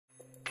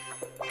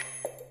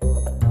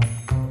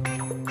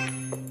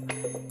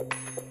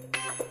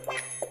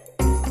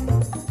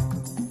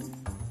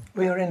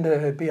We are in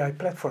the BI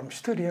Platform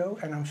studio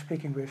and I'm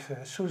speaking with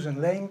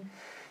Susan Laine,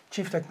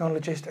 Chief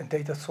Technologist and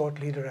Data Thought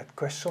Leader at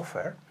Quest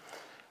Software.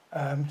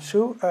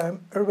 Sue,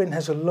 Erwin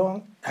has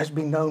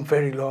been known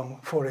very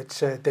long for its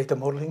data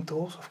modeling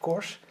tools, of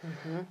course.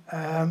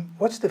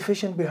 What's the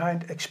vision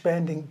behind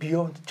expanding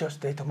beyond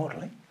just data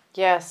modeling?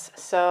 Yes,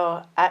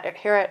 so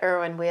here at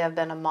Erwin, we have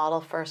been a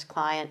model-first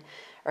client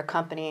or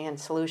company and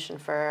solution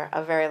for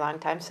a very long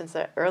time, since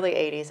the early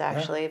 80s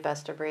actually,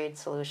 best-of-breed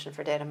solution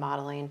for data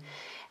modeling.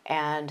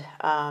 And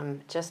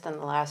just in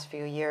the last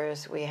few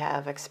years, we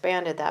have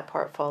expanded that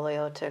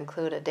portfolio to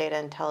include a data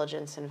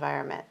intelligence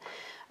environment,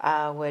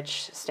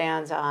 which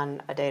stands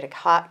on a data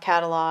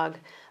catalog,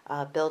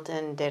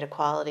 built-in data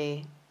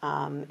quality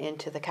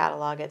into the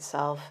catalog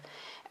itself,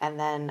 and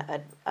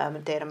then a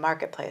data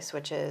marketplace,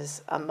 which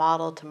is a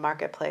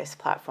model-to-marketplace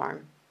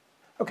platform.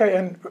 Okay,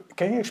 and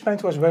can you explain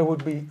to us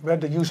where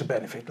the user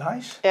benefit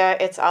lies? Yeah,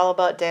 it's all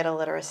about data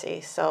literacy.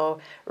 So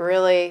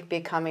really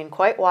becoming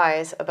quite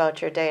wise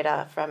about your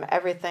data, from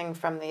everything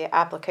from the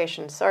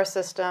application source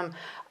system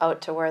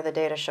out to where the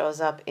data shows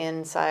up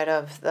inside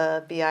of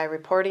the BI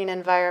reporting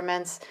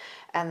environments,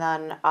 and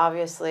then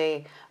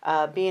obviously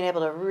being able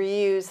to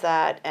reuse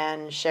that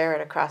and share it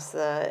across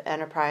the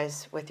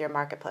enterprise with your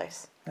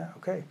marketplace. Yeah,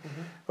 okay.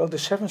 Well, the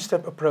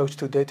 7-step approach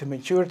to data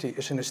maturity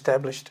is an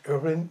established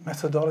Erwin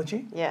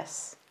methodology.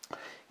 Yes.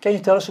 Can you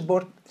tell us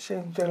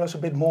a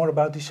bit more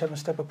about the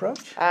 7-step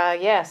approach?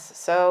 Yes,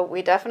 so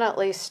we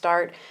definitely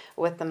start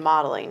with the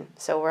modeling.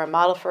 So we're a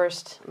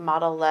model-first,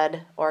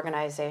 model-led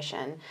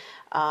organization.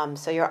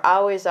 So you're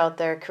always out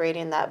there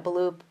creating that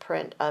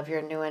blueprint of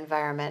your new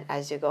environment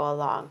as you go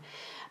along.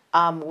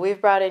 We've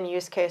brought in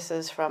use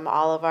cases from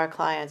all of our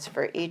clients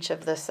for each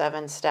of the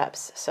 7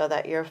 steps so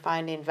that you're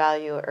finding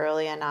value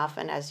early and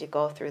often as you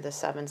go through the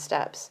 7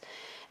 steps.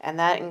 And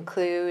that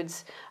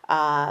includes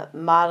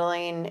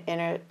modeling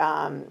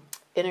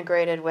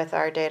integrated with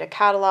our data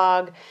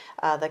catalog.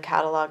 The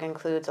catalog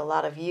includes a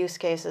lot of use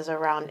cases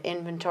around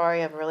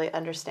inventory, of really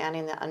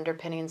understanding the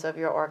underpinnings of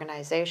your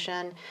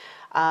organization.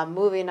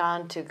 Moving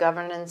on to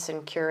governance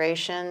and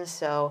curation,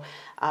 so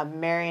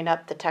marrying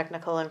up the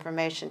technical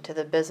information to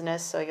the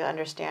business so you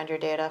understand your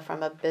data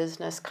from a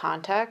business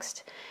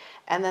context.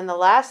 And then the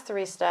last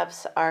 3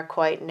 steps are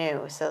quite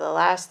new. So the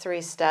last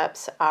 3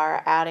 steps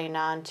are adding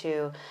on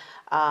to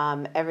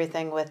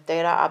everything with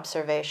data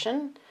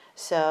observation.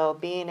 So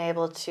being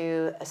able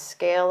to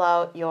scale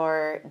out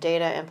your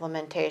data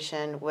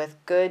implementation with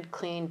good,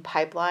 clean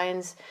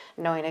pipelines,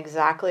 knowing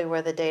exactly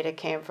where the data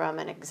came from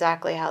and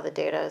exactly how the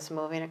data is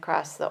moving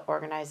across the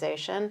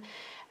organization.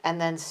 And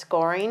then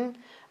scoring.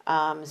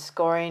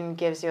 Scoring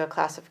gives you a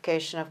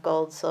classification of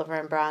gold, silver,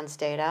 and bronze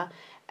data.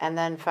 And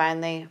then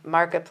finally,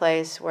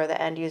 marketplace, where the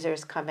end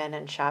users come in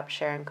and shop,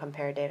 share, and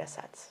compare data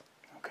sets.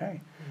 Okay.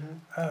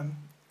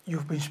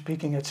 You've been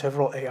speaking at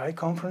several AI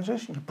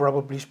conferences. You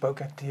probably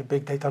spoke at the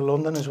Big Data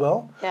London as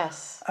well.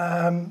 Yes.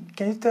 Can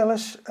you tell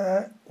us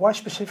why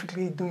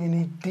specifically do you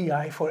need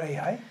DI for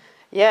AI?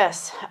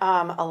 Yes,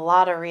 a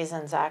lot of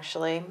reasons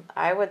actually.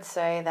 I would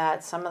say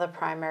that some of the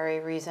primary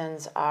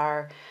reasons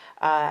are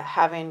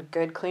having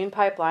good, clean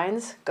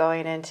pipelines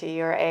going into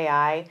your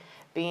AI,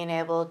 being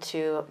able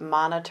to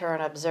monitor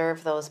and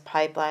observe those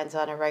pipelines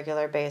on a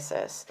regular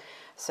basis.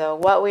 So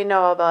what we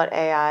know about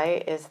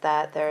AI is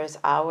that there's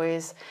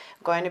always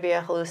going to be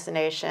a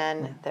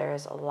hallucination,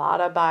 there's a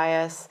lot of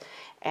bias,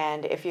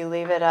 and if you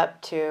leave it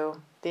up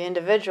to the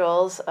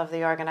individuals of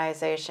the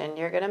organization,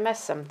 you're going to miss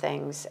some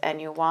things, and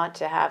you want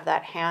to have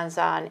that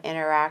hands-on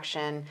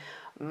interaction,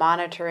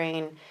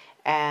 monitoring,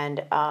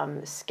 and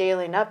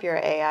scaling up your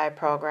AI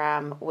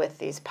program with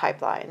these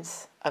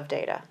pipelines of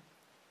data.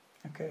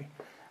 Okay,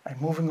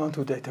 and moving on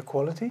to data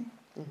quality.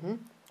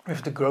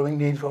 With the growing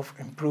need of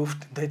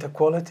improved data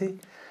quality,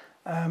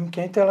 can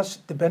you tell us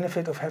the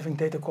benefit of having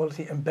data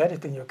quality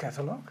embedded in your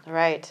catalog?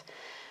 Right.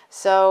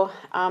 So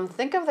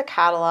think of the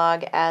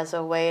catalog as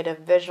a way to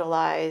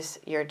visualize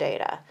your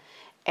data.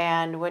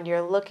 And when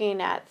you're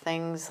looking at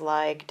things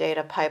like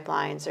data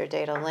pipelines or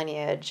data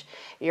lineage,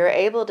 you're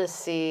able to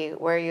see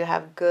where you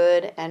have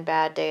good and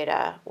bad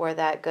data, where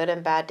that good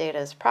and bad data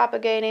is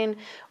propagating,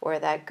 where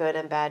that good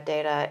and bad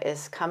data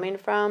is coming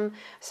from,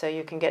 so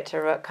you can get to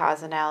root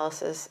cause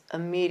analysis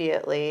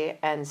immediately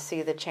and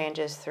see the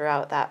changes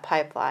throughout that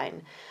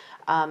pipeline.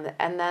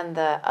 And then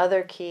the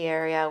other key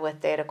area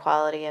with data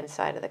quality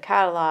inside of the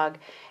catalog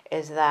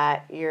is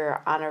that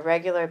you're on a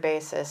regular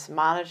basis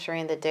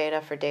monitoring the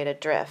data for data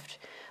drift,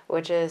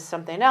 which is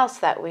something else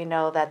that we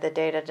know that the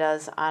data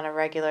does on a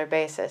regular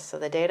basis. So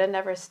the data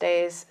never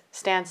stands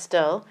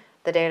still.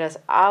 The data is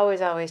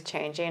always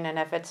changing, and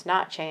if it's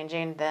not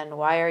changing, then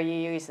why are you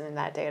using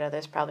that data?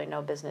 There's probably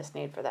no business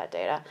need for that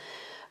data.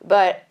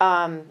 But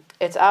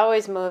it's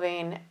always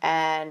moving,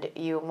 and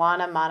you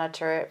want to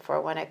monitor it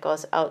for when it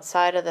goes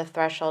outside of the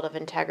threshold of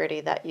integrity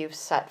that you've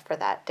set for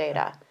that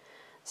data.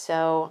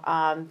 So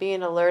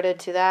being alerted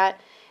to that,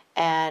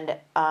 and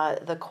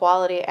the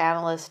quality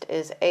analyst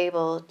is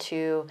able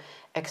to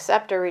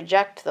accept or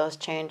reject those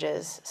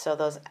changes, so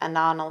those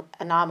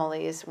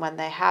anomalies when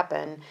they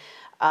happen,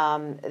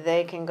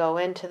 They can go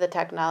into the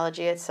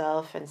technology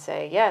itself and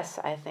say, yes,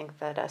 I think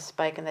that a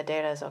spike in the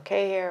data is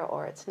okay here,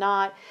 or it's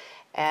not,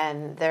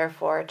 and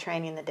therefore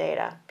training the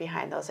data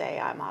behind those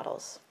AI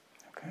models.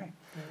 Okay.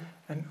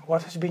 And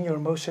what has been your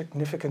most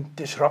significant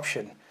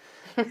disruption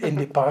in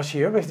the past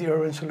year with the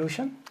Erwin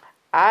solution?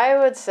 I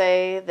would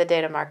say the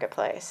data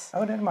marketplace.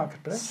 Oh, data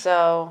marketplace.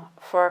 So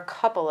for a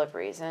couple of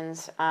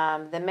reasons.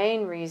 The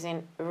main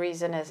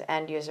reason is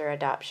end user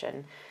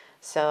adoption.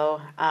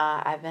 So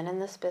I've been in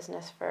this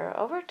business for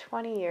over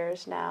 20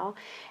 years now,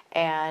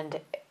 and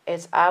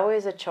it's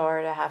always a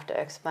chore to have to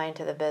explain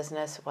to the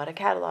business what a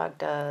catalog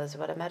does,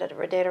 what a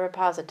metadata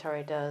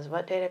repository does,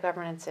 what data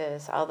governance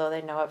is, although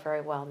they know it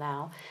very well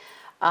now.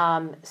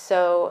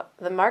 So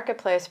the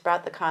marketplace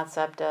brought the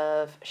concept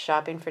of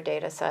shopping for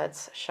data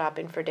sets,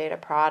 shopping for data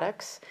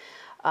products,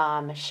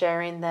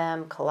 sharing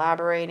them,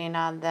 collaborating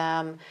on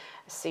them,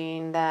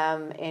 seeing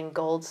them in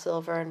gold,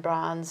 silver, and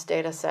bronze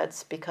data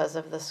sets because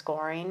of the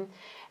scoring.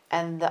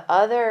 And the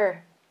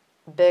other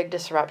big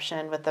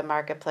disruption with the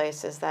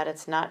marketplace is that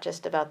it's not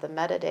just about the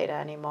metadata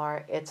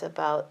anymore, it's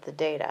about the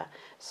data.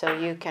 So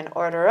you can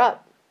order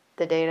up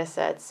the data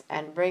sets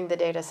and bring the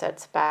data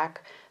sets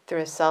back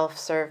through a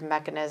self-serve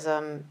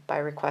mechanism by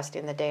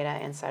requesting the data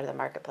inside of the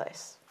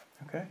marketplace.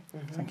 Okay,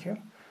 thank you.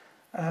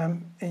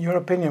 In your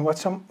opinion,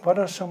 what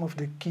are some of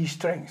the key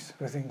strengths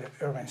within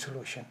the Erwin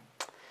solution?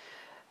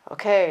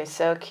 Okay,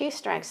 so key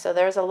strengths. So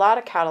there's a lot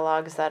of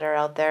catalogs that are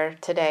out there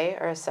today,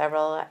 or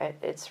several.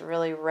 It's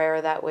really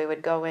rare that we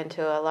would go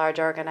into a large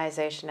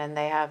organization and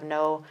they have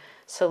no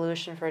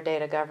solution for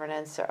data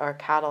governance or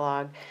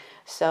catalog.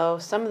 So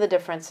some of the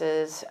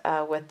differences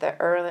with the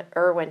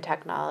Erwin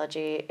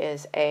technology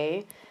is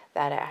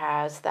that it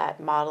has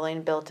that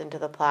modeling built into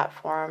the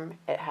platform.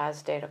 It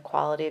has data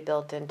quality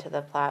built into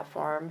the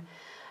platform.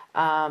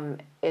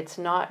 It's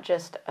not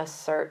just a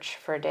search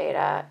for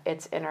data,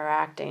 it's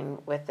interacting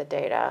with the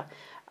data.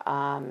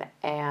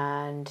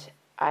 And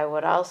I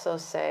would also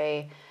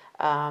say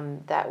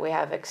that we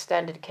have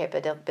extended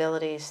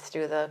capabilities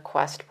through the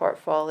Quest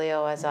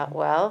portfolio as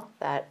well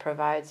that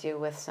provides you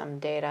with some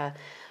data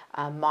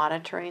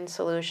monitoring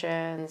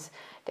solutions,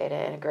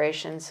 data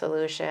integration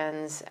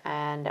solutions,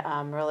 and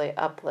really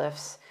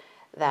uplifts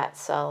that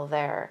sell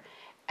there.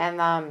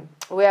 And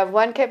we have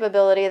one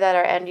capability that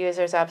our end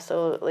users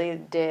absolutely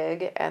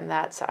dig, and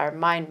that's our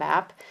mind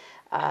map.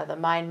 The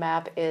mind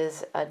map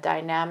is a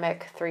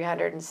dynamic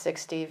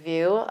 360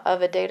 view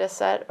of a data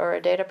set or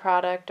a data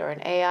product or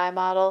an AI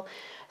model.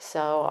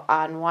 So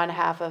on one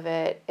half of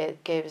it,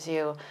 it gives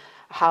you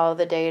how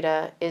the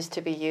data is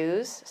to be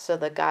used, so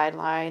the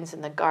guidelines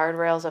and the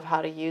guardrails of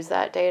how to use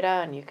that data,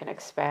 and you can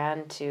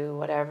expand to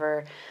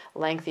whatever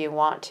length you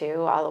want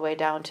to, all the way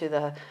down to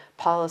the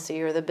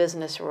policy or the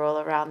business rule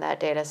around that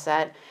data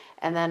set.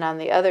 And then on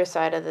the other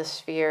side of the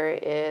sphere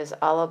is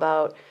all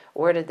about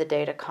where did the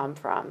data come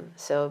from.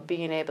 So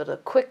being able to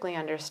quickly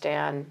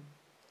understand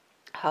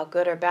how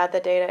good or bad the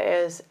data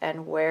is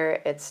and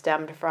where it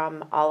stemmed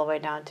from, all the way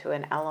down to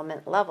an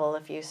element level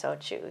if you so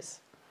choose.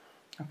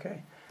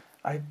 Okay.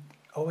 I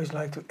always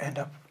like to end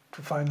up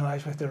to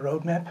finalize with the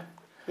roadmap.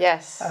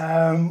 Yes.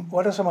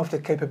 What are some of the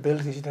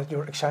capabilities that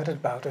you're excited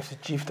about as a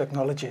chief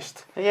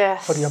technologist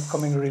Yes. for the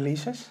upcoming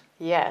releases?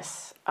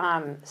 Yes.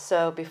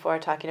 So before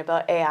talking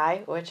about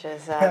AI, which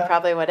is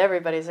probably what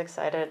everybody's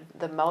excited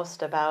the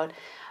most about,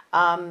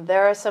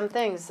 there are some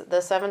things,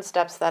 the 7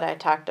 steps that I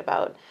talked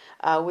about.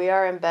 We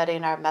are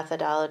embedding our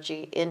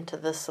methodology into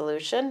the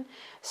solution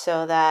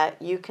so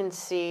that you can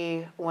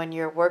see when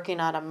you're working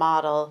on a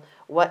model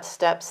what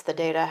steps the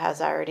data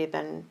has already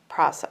been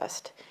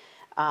processed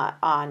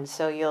on.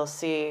 So you'll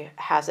see,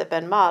 has it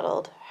been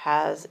modeled?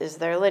 Is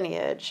there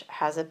lineage?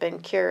 Has it been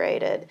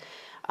curated?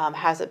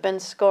 Has it been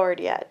scored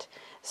yet?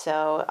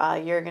 So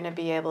you're going to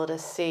be able to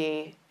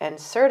see and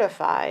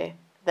certify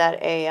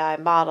that AI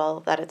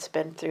model that it's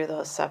been through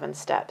those 7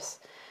 steps.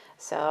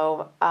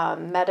 So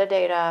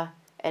metadata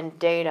and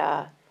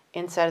data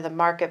inside of the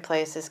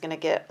marketplace is going to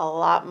get a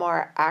lot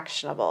more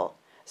actionable.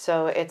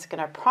 So it's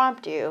going to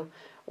prompt you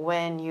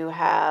when you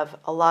have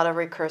a lot of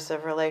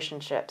recursive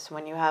relationships,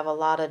 when you have a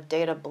lot of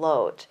data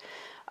bloat,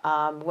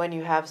 when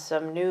you have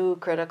some new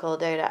critical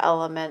data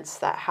elements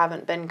that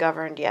haven't been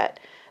governed yet.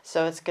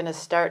 So it's going to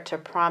start to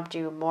prompt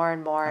you more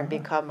and more and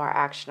become more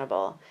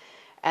actionable.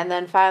 And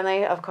then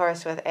finally, of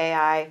course, with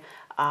AI,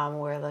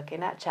 we're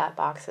looking at chat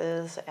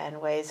boxes and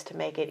ways to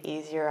make it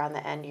easier on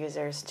the end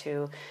users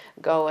to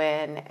go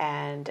in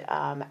and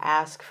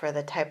ask for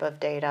the type of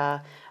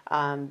data,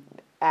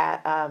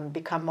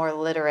 become more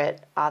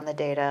literate on the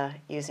data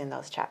using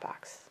those chat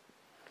box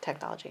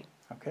technology.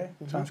 Okay,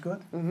 sounds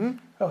good.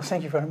 Well,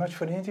 thank you very much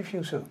for the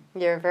interview, Sue.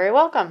 You're very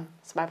welcome.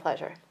 It's my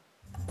pleasure.